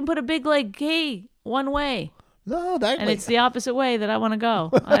fucking put a big like, hey, one way. No, that... And it's the opposite way that I want to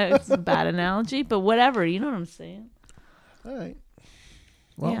go. It's a bad analogy, but whatever. You know what I'm saying? All right.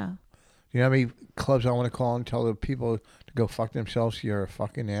 Well, Yeah. You know how many clubs I want to call and tell the people to go fuck themselves? You're a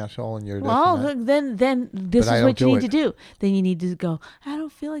fucking asshole and you're this Well, and that. then this But I is don't what you do need it. to do. Then you need to go, I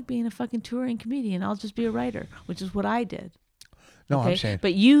don't feel like being a fucking touring comedian. I'll just be a writer, which is what I did. No, Okay? I'm saying.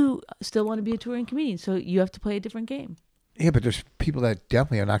 But you still want to be a touring comedian, so you have to play a different game. Yeah, but there's people that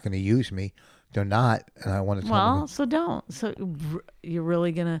definitely are not going to use me. They're not, and I want to tell Well, them. so don't. So you're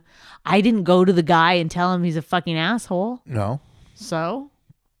really going to... I didn't go to the guy and tell him he's a fucking asshole. No. So?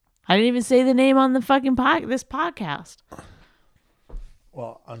 I didn't even say the name on the fucking this podcast.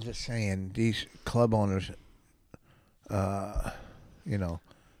 Well, I'm just saying, these club owners, you know,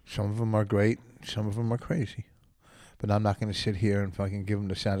 some of them are great, some of them are crazy. But I'm not going to sit here and fucking give them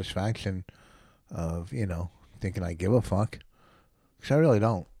the satisfaction of, you know, thinking I give a fuck. Because I really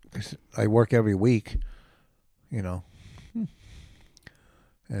don't. Because I work every week, you know. And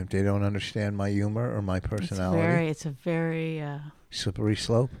if they don't understand my humor or my personality, It's a very slippery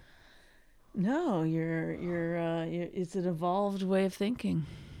slope. no, it's an evolved way of thinking.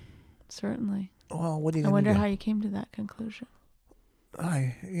 Certainly. Well, what are you I going to wonder do? how you came to that conclusion.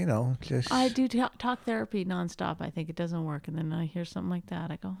 You know, just... I do talk therapy nonstop. I think it doesn't work, and then I hear something like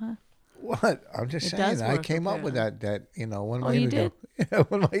that. I go, huh? What? I'm just It saying. does I work, came up with apparently. that, you know, what am Oh, I you going to do? Yeah,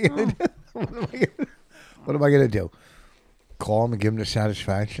 what am I going to do? What am I going to do? Call them and give them the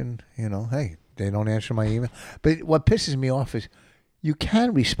satisfaction? You know, hey, they don't answer my email. But what pisses me off is you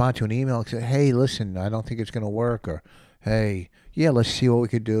can respond to an email and say, hey, listen, I don't think it's going to work. Or, hey, yeah, let's see what we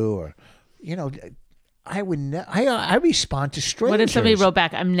could do. Or, you know, I would I respond to strangers. What if somebody wrote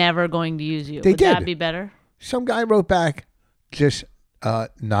back, I'm never going to use you? They Would that did. be better? Some guy wrote back, just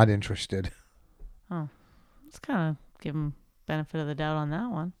not interested. Let's kind of give them benefit of the doubt on that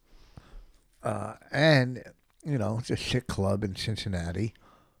one. And, you know, it's a shit club in Cincinnati.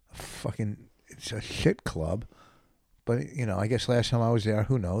 It's a shit club. But, you know, I guess last time I was there,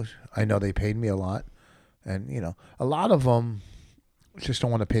 who knows? I know they paid me a lot. And, you know, a lot of them just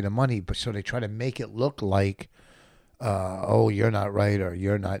don't want to pay the money, but so they try to make it look like, oh, you're not right, or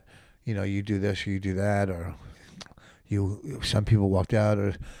you're not, you know, you do this or you do that, or some people walked out,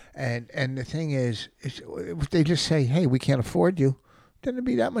 and the thing is, if they just say, hey, we can't afford you, then it'd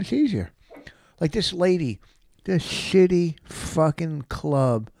be that much easier. Like this lady, this shitty fucking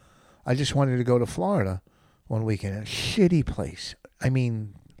club. I just wanted to go to Florida one weekend. A shitty place. I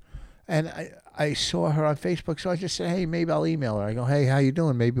mean, and I saw her on Facebook, so I just said, hey, maybe I'll email her. I go, hey, how you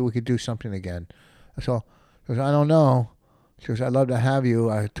doing? Maybe we could do something again. That's all. She goes, I don't know. She goes, I'd love to have you.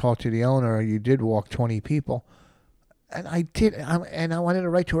 I talked to the owner. You did walk 20 people. And I did. And I wanted to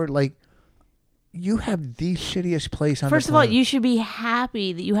write to her, like, you have the shittiest place on First the of all, planet. you should be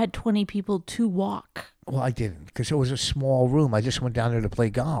happy that you had 20 people to walk. Well, I didn't, because it was a small room. I just went down there to play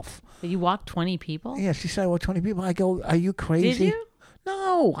golf. That you walked 20 people? Yeah, she said, well, 20 people. I go, are you crazy? Did you?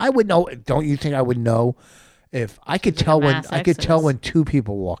 No, I would know. Don't you think I would know if I could tell when mass I could tell exodus. when two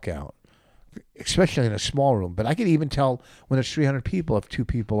people walk out, especially in a small room. But I could even tell when there's 300 people if two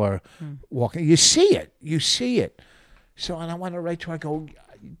people are walking. You see it. You see it. So, and I want to write to her. I go,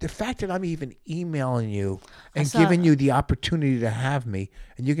 the fact that I'm even emailing you and saw- giving you the opportunity to have me,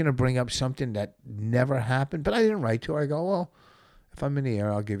 and you're going to bring up something that never happened. But I didn't write to her. I go, well, if I'm in the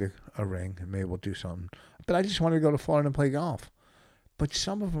air, I'll give you a ring and maybe we'll do something. But I just wanted to go to Florida and play golf. But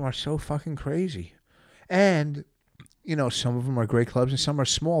some of them are so fucking crazy. And, you know, some of them are great clubs and some are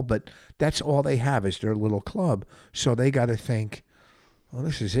small, but that's all they have is their little club. So they got to think, well,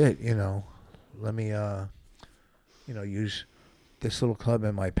 this is it, you know. Let me, you know, use this little club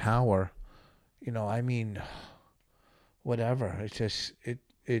in my power. You know, I mean, whatever. It's just,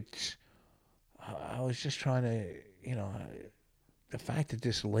 it's, I was just trying to, you know, the fact that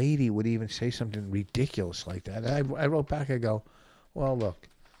this lady would even say something ridiculous like that. And I wrote back, I go, well, look,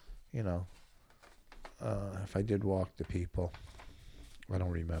 you know, if I did walk the people, I don't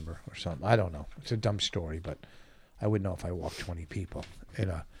remember or something. I don't know. It's a dumb story, but I would know if I walked 20 people in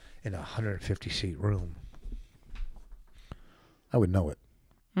a 150-seat room. I would know it.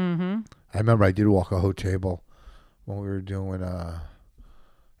 Mm-hmm. I remember I did walk a whole table when we were doing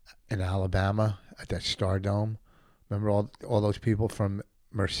in Alabama at that Star Dome. Remember all those people from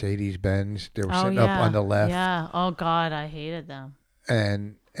Mercedes-Benz? They were sitting up on the left. Yeah. Oh, God, I hated them.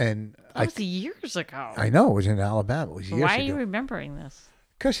 And That was years ago. I know it was in Alabama. It was years Why are ago. you remembering this?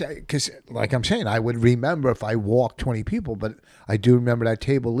 Because, like I'm saying, I would remember if I walked 20 people, but I do remember that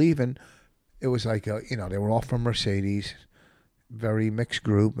table leaving. It was like, you know, they were all from Mercedes, very mixed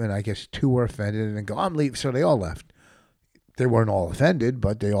group, and I guess two were offended and then go, I'm leaving. So they all left. They weren't all offended,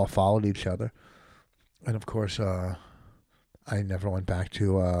 but they all followed each other. And, of course, I never went back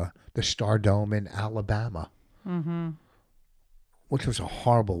to the Star Dome in Alabama. Mm-hmm. which was a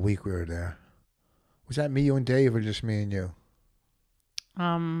horrible week we were there. Was that me, you, and Dave, or just me and you?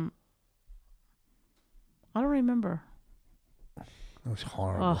 I don't remember. It was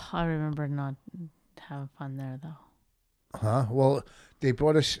horrible. Oh, I remember not having fun there though. Huh? Well, they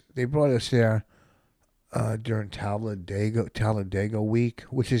brought us there during Talladega week,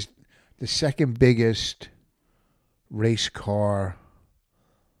 which is the second biggest race car,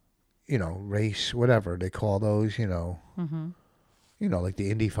 race, whatever they call those, Mm-hmm. Like the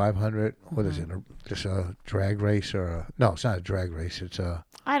Indy 500. What is it? Just a drag race no, it's not a drag race. It's a.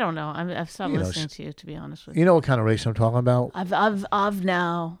 I don't know. I've stopped listening to you, to be honest with you. You know what kind of race I'm talking about? I've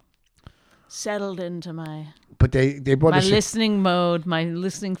now settled into my But they brought us listening mode, my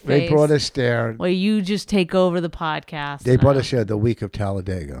listening phase. They brought us there. Where you just take over the podcast. They brought us there the week of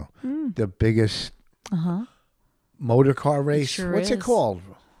Talladega, the biggest motor car race. Sure What's is. it called?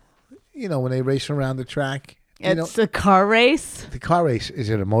 When they race around the track. It's a car race. The car race. Is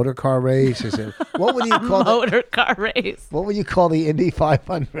it a motor car race? Is it what would you call motor car race? What would you call the Indy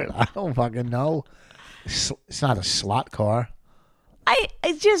 500? I don't fucking know. It's not a slot car. I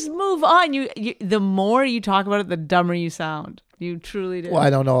just move on. You the more you talk about it, the dumber you sound. You truly do. Well, I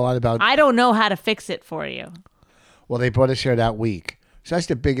don't know a lot about. I don't know how to fix it for you. Well, they brought us here that week. So that's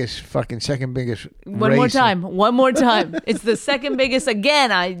the second biggest One more time. It's the second biggest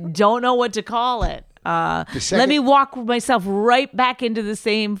again. I don't know what to call it. Let me walk myself right back into the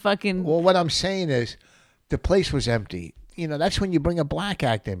same fucking. Well, what I'm saying is, the place was empty. That's when you bring a black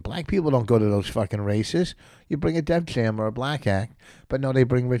act in. Black people don't go to those fucking races. You bring a Def Jam or a black act. But no, they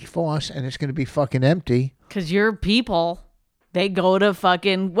bring Rich Voss, and it's going to be fucking empty. Because your people, they go to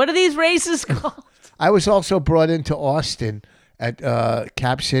fucking, what are these races called? I was also brought into Austin at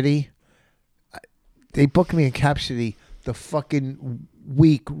Cap City. They booked me in Cap City the fucking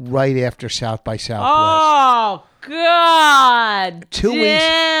week right after South by Southwest. Oh, God. 2 weeks.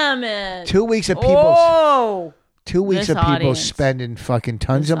 Damn it. 2 weeks of people. Oh. 2 weeks This of people audience. spending fucking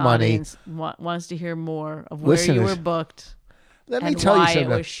tons of money. Audience wants to hear more of where you were booked. Let me and tell you why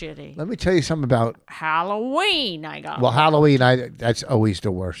something. it was shitty. Let me tell you something about Halloween. I got. Well, Halloween. That's always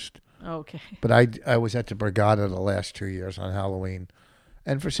the worst. Okay. But I was at the Borgata the last 2 years on Halloween,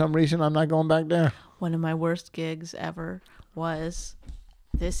 and for some reason I'm not going back there. One of my worst gigs ever was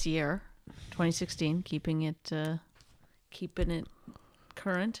this year, 2016, keeping it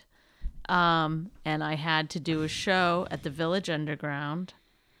current. And I had to do a show at the Village Underground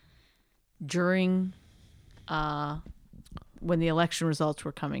during when the election results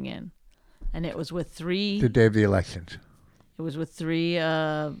were coming in, and it was with The day of the elections. It was with three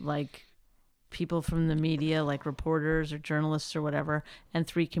like people from the media, like reporters or journalists or whatever, and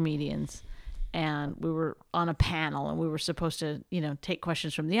three comedians. And we were on a panel, and we were supposed to, take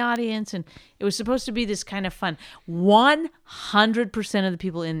questions from the audience, and it was supposed to be this kind of fun. 100% of the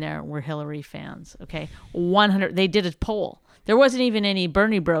people in there were Hillary fans. Okay, 100. They did a poll. There wasn't even any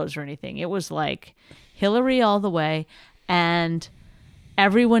Bernie Bros or anything. It was like Hillary all the way, and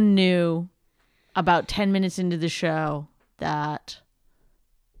everyone knew about 10 minutes into the show that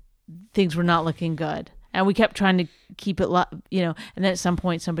things were not looking good. And we kept trying to keep it, and then at some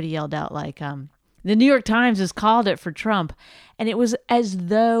point somebody yelled out like, the New York Times has called it for Trump. And it was as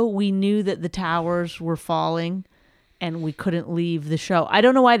though we knew that the towers were falling and we couldn't leave the show. I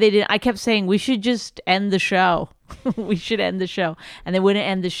don't know why they didn't. I kept saying, we should just end the show. We should end the show. And they wouldn't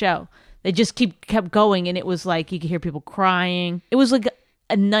end the show. They just kept going. And it was like, you could hear people crying. It was like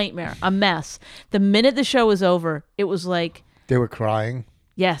a nightmare, a mess. The minute the show was over, it was like. They were crying?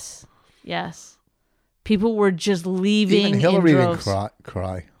 Yes. People were just leaving. Even Hillary in didn't droves.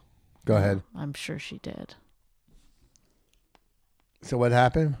 cry. Go ahead. I'm sure she did. So what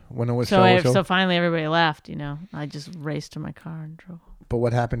happened when it was so finally everybody left. I just raced to my car and drove. But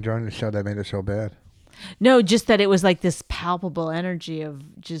what happened during the show that made it so bad? No, just that it was like this palpable energy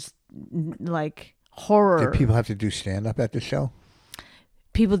of just like horror. Did people have to do stand up at the show?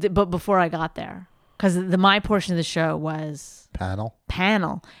 People did, but before I got there, because my portion of the show was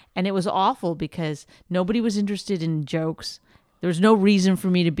panel, and it was awful because nobody was interested in jokes. There was no reason for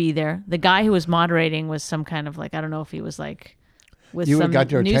me to be there. The guy who was moderating was some kind of like, I don't know if he was like with some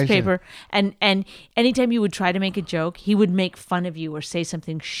newspaper. And anytime you would try to make a joke, he would make fun of you or say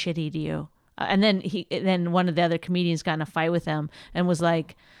something shitty to you. And then one of the other comedians got in a fight with him and was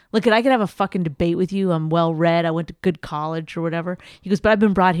like, look, I could have a fucking debate with you. I'm well read. I went to good college or whatever. He goes, but I've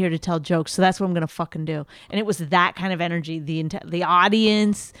been brought here to tell jokes, so that's what I'm going to fucking do. And it was that kind of energy. The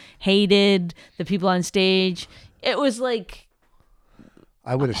audience hated the people on stage. It was like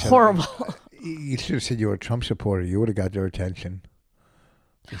I would have horrible. You should have said you were a Trump supporter. You would have got their attention.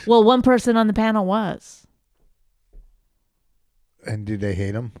 Well, one person on the panel was. And did they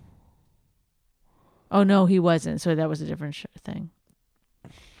hate him? Oh no, he wasn't. So that was a different thing.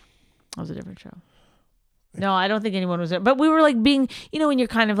 That was a different show. No, I don't think anyone was there. But we were like being, when you're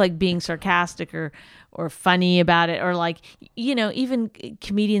kind of like being sarcastic or funny about it, or like, even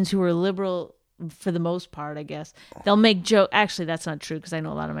comedians who are liberal for the most part, I guess, they'll make joke. Actually, that's not true, because I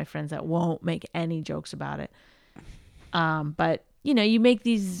know a lot of my friends that won't make any jokes about it. But you make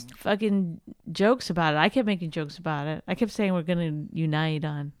these fucking jokes about it. I kept making jokes about it. I kept saying we're going to unite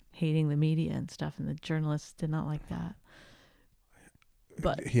on hating the media and stuff, and the journalists did not like that.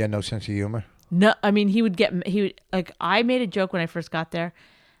 But he had no sense of humor. No, I mean, he would like, I made a joke when I first got there,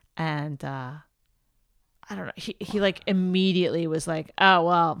 and I don't know, he like immediately was like, oh,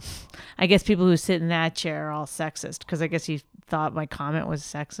 well, I guess people who sit in that chair are all sexist, because I guess he thought my comment was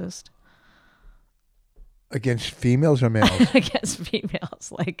sexist. Against females or males? Against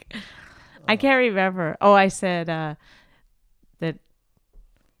females. Like, I can't remember. Oh, I said that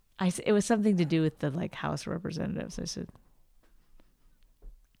it was something to do with the like House of Representatives. I said,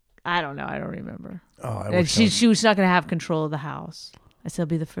 I don't know. I don't remember. Oh, she was not going to have control of the house. I said, I'll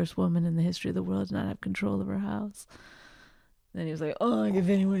be the first woman in the history of the world to not have control of her house. Then he was like, oh, if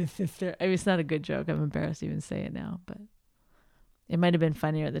anyone sits there. I mean, it's not a good joke. I'm embarrassed to even say it now, but it might have been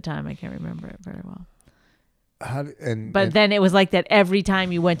funnier at the time. I can't remember it very well. Then it was like that every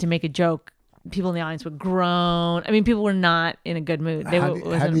time you went to make a joke, people in the audience would groan. I mean, people were not in a good mood. How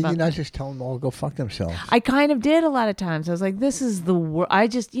did you not just tell them all to go fuck themselves? I kind of did a lot of times. I was like, this is the worst. I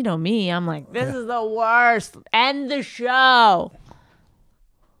just, me, I'm like, this is the worst. End the show.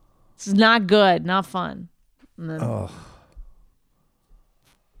 This is not good, not fun. And then,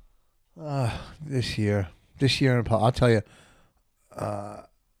 this year, I'll tell you,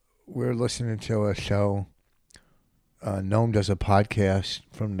 we're listening to a show. Noam does a podcast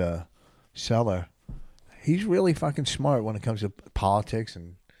from the Cellar. He's really fucking smart when it comes to politics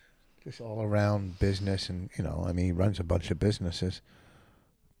and just all around business, and he runs a bunch of businesses.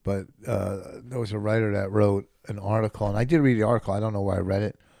 But there was a writer that wrote an article, and I did read the article. I don't know where I read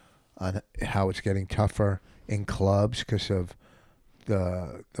it, on how it's getting tougher in clubs because of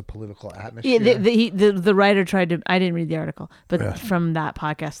the political atmosphere. Yeah, the writer tried to. I didn't read the article, but from that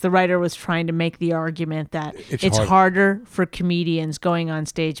podcast, the writer was trying to make the argument that it's harder for comedians going on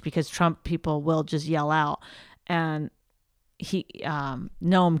stage because Trump people will just yell out, and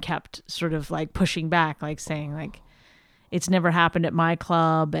Noam kept sort of like pushing back, like saying like, it's never happened at my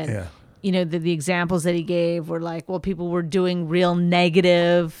club, and the examples that he gave were like, well, people were doing real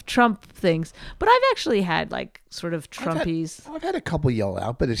negative Trump things. But I've actually had like sort of Trumpies. I've had a couple yell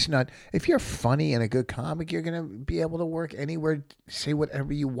out, but it's not. If you're funny and a good comic, you're going to be able to work anywhere, say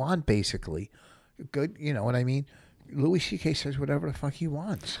whatever you want, basically. Good, you know what I mean? Louis C.K. says whatever the fuck he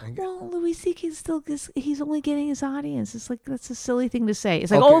wants. Well, Louis C.K. he's only getting his audience. It's like, that's a silly thing to say.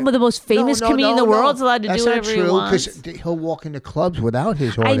 It's like, but the most famous comedian in the world's allowed to do whatever he wants. That's not true, because he'll walk into clubs without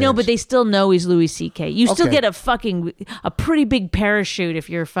his audience. I know, but they still know he's Louis C.K. You still get a pretty big parachute if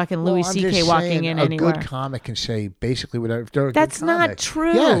you're fucking Louis C.K. walking in anywhere. A good comic can say basically whatever. That's not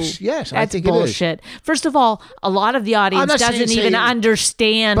true. Yes, I think bullshit. It is. First of all, a lot of the audience doesn't even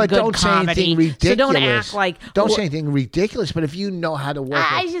understand good comedy. Say anything ridiculous. So don't act like... Don't say anything ridiculous, but if you know how to work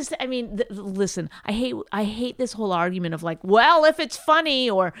listen, I hate this whole argument of like, well, if it's funny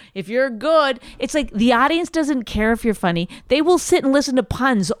or if you're good, it's like the audience doesn't care if you're funny. They will sit and listen to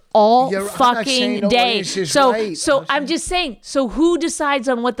puns all fucking day. So I'm just saying, so who decides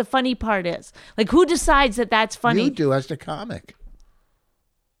on what the funny part is? Like, who decides that that's funny? You do as the comic.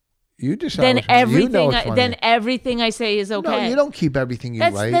 You decide. Then everything I say is okay. No, you don't keep everything you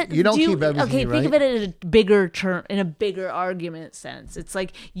write. You don't keep everything you write. Think of it in a bigger term, in a bigger argument sense. It's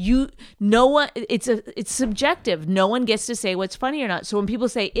like it's subjective. No one gets to say what's funny or not. So when people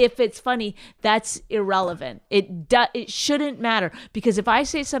say if it's funny, that's irrelevant. It shouldn't matter, because if I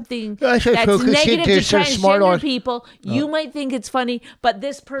say something that's negative to transgender people, you might think it's funny, but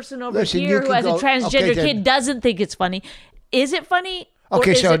this person over here who has a transgender kid doesn't think it's funny. Is it funny?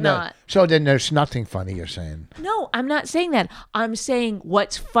 Okay, so then there's nothing funny, you're saying? No, I'm not saying that. I'm saying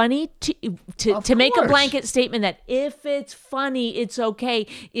what's funny to make a blanket statement that if it's funny, it's okay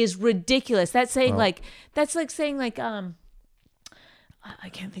is ridiculous. That's saying I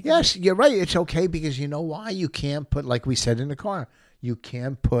can't think. Yes, you're right. It's okay because you know why? You can't put, like we said in the car, you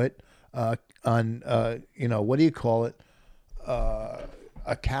can't put what do you call it?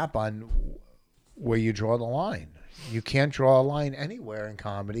 A cap on where you draw the line. You can't draw a line anywhere in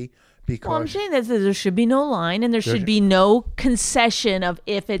comedy because... Well, I'm saying that there should be no line and there should be no concession of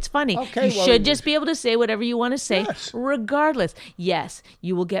if it's funny. Okay, you should just be able to say whatever you want to say regardless. Yes,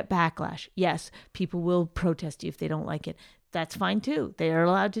 you will get backlash. Yes, people will protest you if they don't like it. that's fine too. They are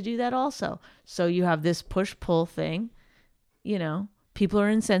allowed to do that also. So you have this push-pull thing, you know. People are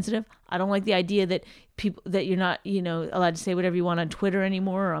insensitive. I don't like the idea that you're not, you know, allowed to say whatever you want on Twitter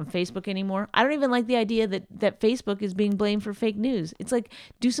anymore or on Facebook anymore. I don't even like the idea that Facebook is being blamed for fake news. It's like,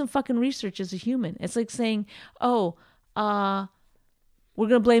 do some fucking research as a human. It's like saying, we're going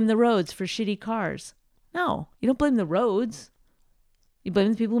to blame the roads for shitty cars. No, you don't blame the roads. You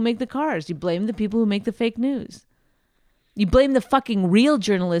blame the people who make the cars. You blame the people who make the fake news. You blame the fucking real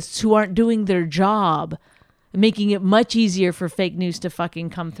journalists who aren't doing their job, making it much easier for fake news to fucking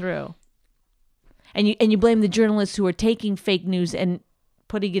come through. And you blame the journalists who are taking fake news and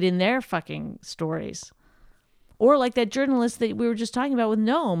putting it in their fucking stories. Or like that journalist that we were just talking about with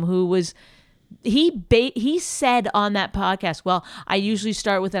Noam, who was, he said on that podcast, well, I usually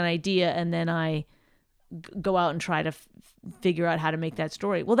start with an idea and then I go out and try to figure out how to make that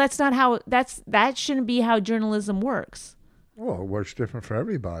story. Well, that's not how, that shouldn't be how journalism works. Well, it works different for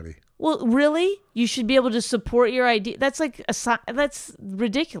everybody. Well, really? You should be able to support your idea. That's like that's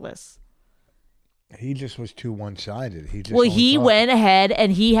ridiculous. He just was too one-sided. He went ahead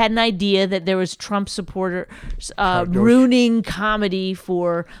and he had an idea that there was Trump supporters ruining comedy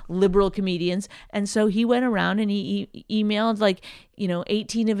for liberal comedians, and so he went around and he emailed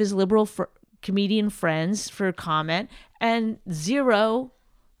 18 of his liberal comedian friends for comment, and 0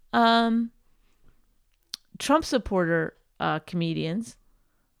 Trump supporter comedians.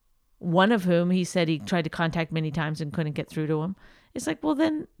 One of whom he said he tried to contact many times and couldn't get through to him. It's like, well,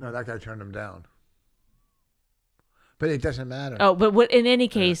 then... No, that guy turned him down. But it doesn't matter. Oh, but in any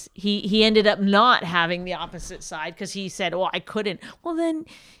case, he ended up not having the opposite side because he said, I couldn't. Well, then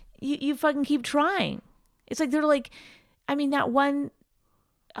you fucking keep trying. It's like they're like... I mean, that one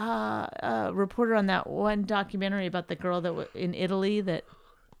reporter on that one documentary about the girl that in Italy that...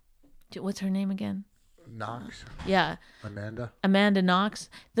 What's her name again? Knox. Yeah. Amanda Knox.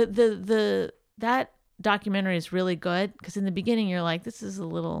 That documentary is really good because in the beginning you're like, this is a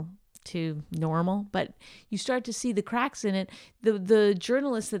little too normal, but you start to see the cracks in it. The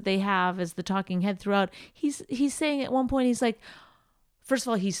journalist that they have as the talking head throughout, he's saying at one point, he's like, first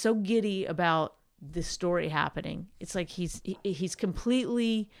of all, he's so giddy about this story happening. It's like he's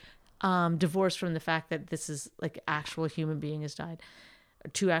completely divorced from the fact that this is like actual human being has died.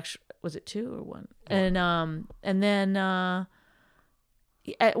 Was it 2 or 1? And then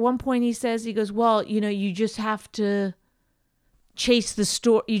at one point he goes, well, you know, you just have to chase the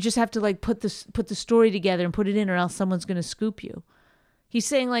story. You just have to like put the story together and put it in, or else someone's going to scoop you. He's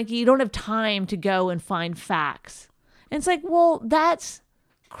saying like you don't have time to go and find facts. And it's like, well, that's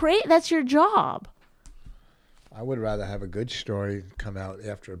great. That's your job. I would rather have a good story come out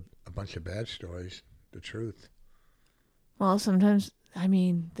after a bunch of bad stories. The truth. Well, sometimes. I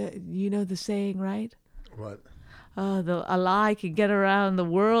mean, you know the saying, right? What? A lie can get around the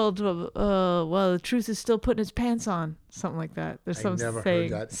world. Well, the truth is still putting its pants on. Something like that. There's some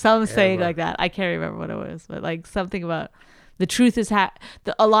saying, saying like that. I can't remember what it was, but like something about the truth is a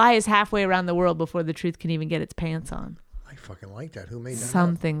lie is halfway around the world before the truth can even get its pants on. I fucking like that. Who made that?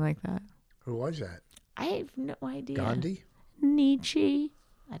 Something like that. Who was that? I have no idea. Gandhi? Nietzsche?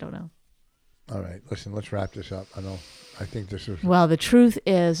 I don't know. All right, listen, let's wrap this up. I think this is... Well, the truth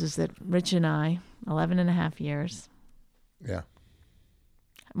is that Rich and I, 11 and a half years. Yeah.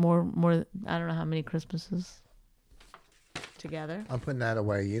 More, I don't know how many Christmases together. I'm putting that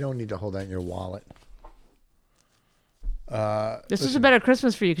away. You don't need to hold that in your wallet. This is a better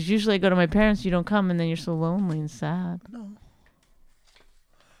Christmas for you, because usually I go to my parents, you don't come, and then you're so lonely and sad. No.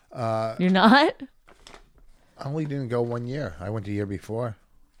 You're not? I only didn't go 1 year. I went the year before.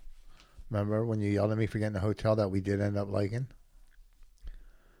 Remember when you yelled at me for getting a hotel that we did end up liking?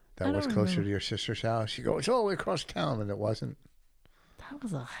 That was closer to your sister's house. You go, it's all the way across town, and it wasn't. That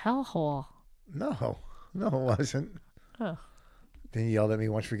was a hellhole. No, it wasn't. Oh. Then you yelled at me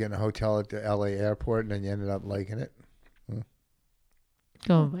once for getting a hotel at the L.A. airport, and then you ended up liking it.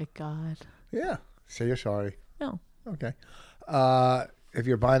 Oh, my God. Yeah. Say you're sorry. No. Okay. If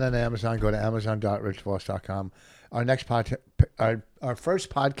you're buying on Amazon, go to amazon.richvoss.com. Our next our first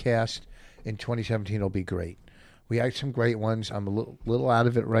podcast in 2017 will be great. We had some great ones. I'm a little out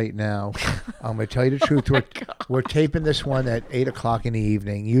of it right now. I'm going to tell you the truth. We're taping this one at 8 o'clock in the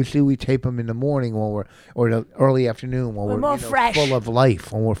evening. Usually we tape them in the morning or the early afternoon when we're more fresh. full of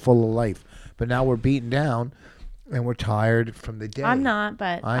life, when we're full of life. But now we're beaten down and we're tired from the day. I'm not,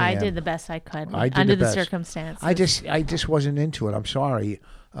 but I did the best I could under the circumstances. I just wasn't into it. I'm sorry.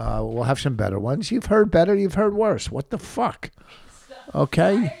 We'll have some better ones. You've heard better. You've heard worse. What the fuck?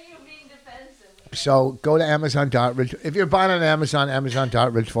 Okay? Why are you being defensive? So go to Amazon. If you're buying on Amazon,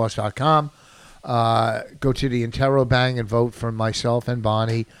 amazon.richvoss.com. Go to the Interrobang and vote for myself and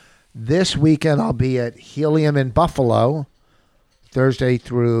Bonnie. This weekend I'll be at Helium in Buffalo, Thursday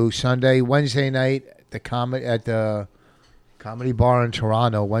through Sunday. Wednesday night at the Comedy Bar in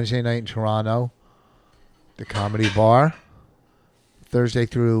Toronto. Wednesday night in Toronto, the Comedy Bar. Thursday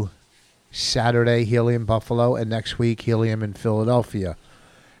through Saturday, Helium Buffalo, and next week Helium in Philadelphia.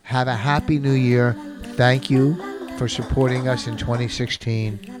 Have a happy new year. Thank you for supporting us in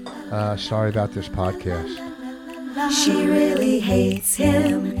 2016. Sorry about this podcast. She really hates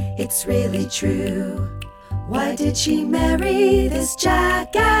him, it's really true. Why did she marry this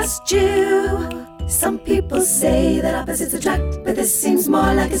jackass Jew? Some people say that opposites attract, but this seems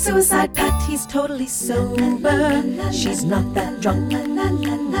more like a suicide pact. He's totally sober, she's not that drunk.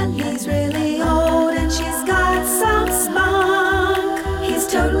 He's really old and she's got some spunk. He's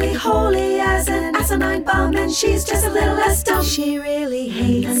totally holy as an asinine bomb, and she's just a little less dumb. She really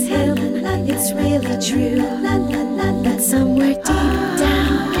hates him, it's really true. But somewhere deep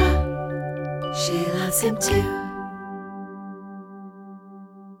down, she loves him too.